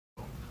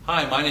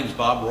Hi, my name is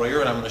Bob Royer,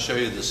 and I'm going to show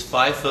you this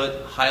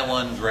 5-foot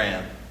Hailun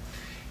grand.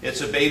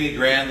 It's a baby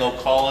grand, they'll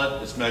call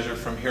it. It's measured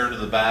from here to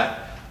the back.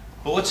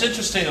 But what's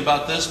interesting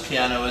about this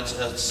piano, it's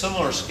a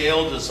similar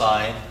scale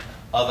design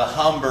of a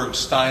Hamburg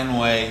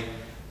Steinway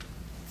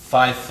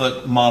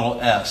 5-foot Model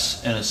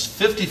S. And it's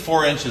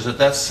 54 inches at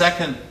that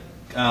second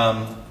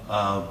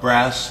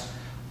brass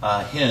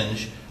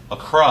hinge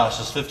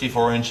across is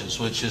 54 inches,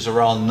 which is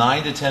around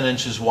 9 to 10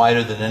 inches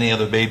wider than any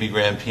other baby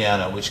grand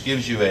piano, which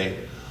gives you a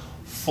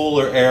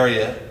fuller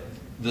area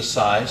this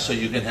size, so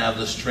you can have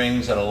the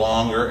strings at a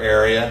longer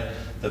area.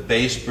 The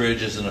bass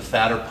bridge is in a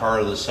fatter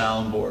part of the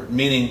soundboard,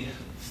 meaning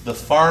the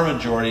far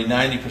majority,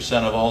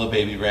 90% of all the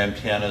baby grand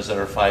pianos that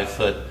are 5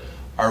 foot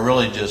are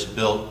really just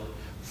built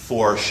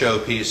for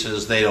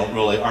showpieces. They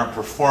aren't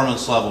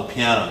performance level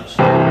pianos.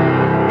 You're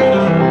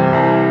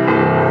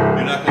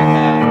not going to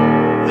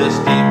have this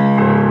deep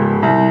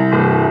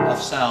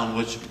of sound,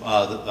 which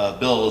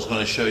Bill is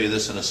going to show you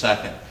this in a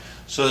second.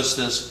 So it's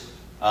this.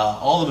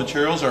 All the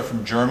materials are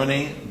from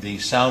Germany. The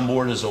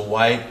soundboard is a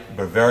white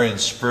Bavarian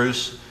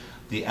spruce.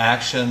 The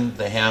action,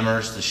 the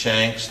hammers, the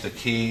shanks, the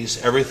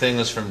keys, everything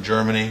is from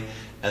Germany,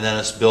 and then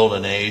it's built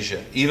in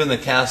Asia. Even the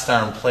cast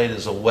iron plate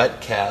is a wet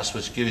cast,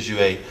 which gives you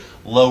a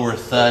lower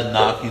thud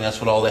knocking.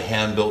 That's what all the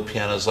hand-built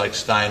pianos like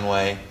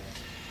Steinway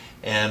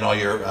and all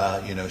your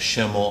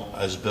Schimmel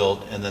is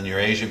built. And then your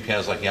Asian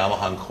pianos like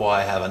Yamaha and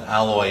Kawai have an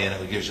alloy in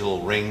it, which gives you a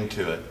little ring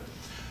to it.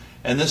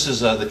 And this is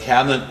the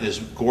cabinet is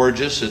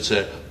gorgeous. It's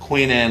a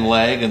Queen Anne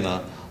leg, and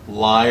the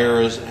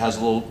lyre has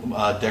a little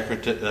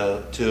decorative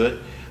to it.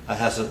 It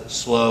has a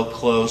slow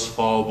close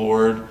fall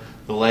board.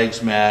 The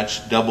legs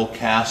match, double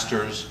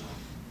casters.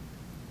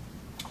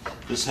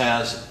 This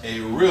has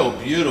a real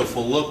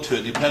beautiful look to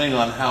it, depending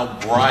on how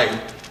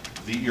bright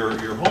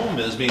your home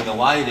is, being the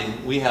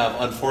lighting. We have,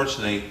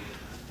 unfortunately,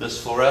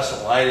 this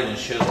fluorescent lighting that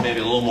shows maybe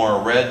a little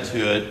more red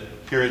to it.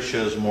 Here it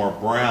shows more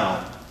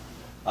brown.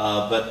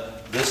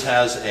 But this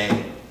has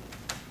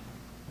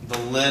the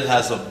lid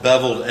has a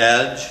beveled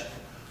edge,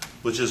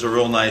 which is a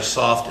real nice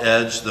soft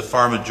edge. The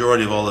far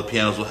majority of all the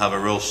pianos will have a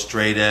real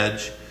straight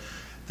edge.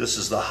 This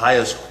is the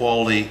highest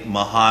quality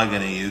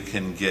mahogany you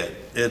can get.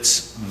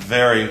 It's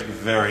very,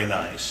 very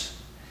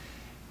nice.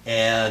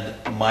 And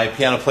my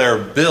piano player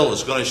Bill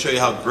is going to show you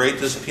how great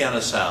this piano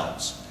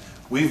sounds.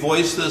 We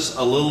voiced this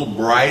a little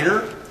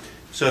brighter,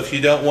 so if you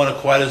don't want it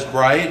quite as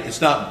bright,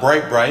 it's not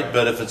bright,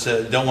 but if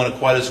you don't want it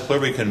quite as clear,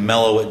 we can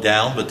mellow it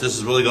down, but this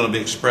is really going to be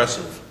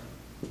expressive.